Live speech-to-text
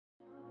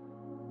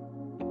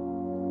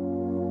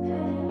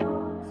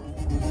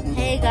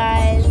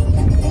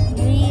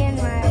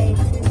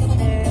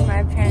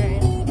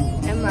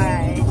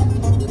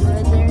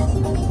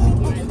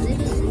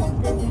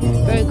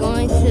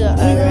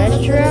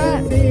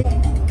restaurant,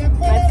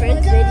 my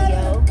first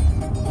video,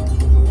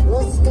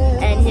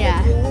 and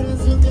yeah.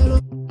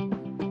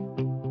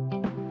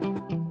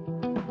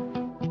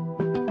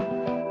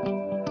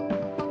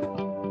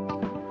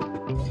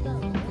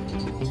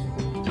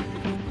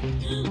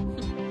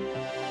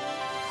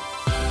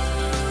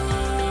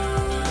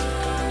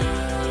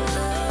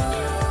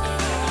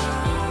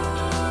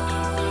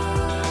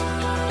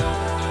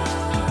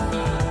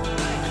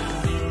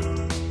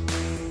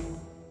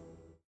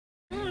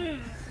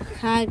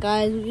 Hi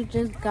guys, we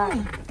just got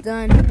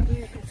done,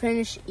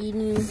 finished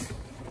eating.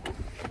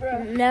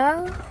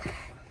 Now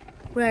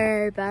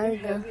we're about to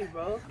go.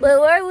 Wait,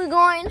 where are we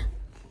going?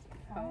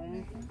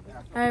 Home.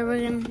 Alright,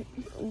 we're gonna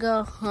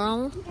go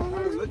home.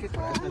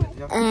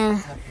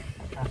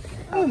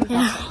 And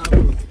yeah.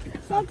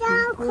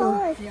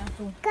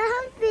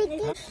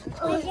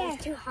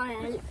 It's too hot.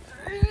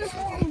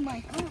 Oh my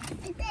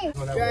god.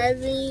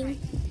 Driving.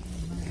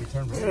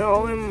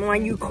 Oh, in my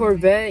new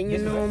Corvette, you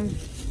know.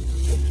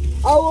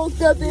 I woke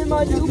up in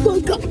my new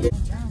Bugatti.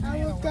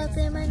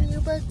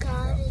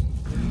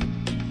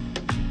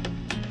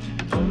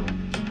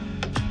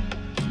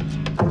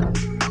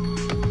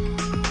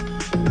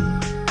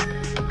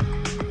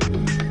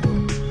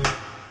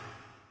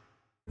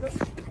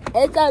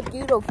 It's a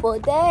beautiful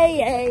day.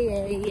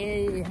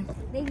 Yeah.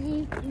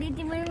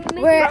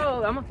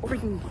 Bro, I'm gonna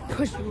freaking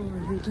push you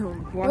over here.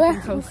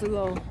 Walking so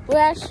slow. We're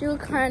at Shoe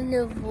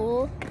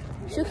Carnival.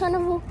 Shoe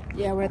Carnival?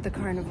 Yeah, we're at the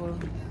carnival.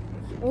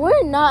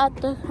 We're not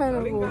at the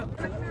carnival.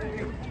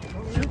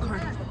 Shoe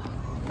carnival.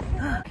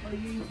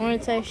 I want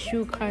to say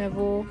Shoe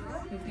Carnival.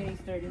 He's getting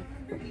started.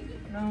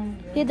 No.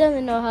 He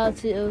doesn't know how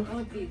to.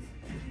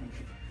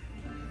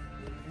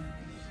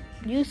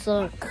 You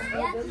suck.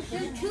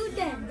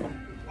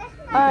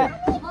 Alright,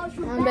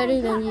 I'm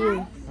better than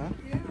you. Huh?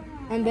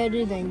 I'm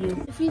better than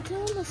you. If you tell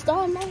him to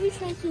stop, now he's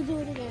trying to do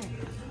it again.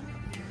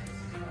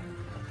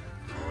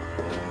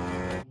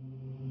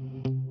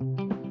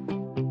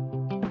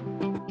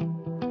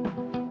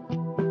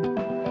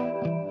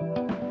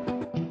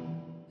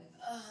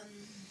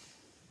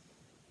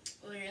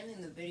 We're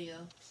ending the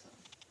video. So,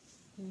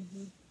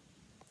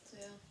 so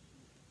yeah.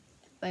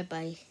 Bye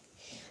bye.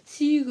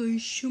 See you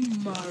guys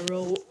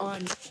tomorrow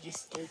on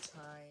Easter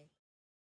time.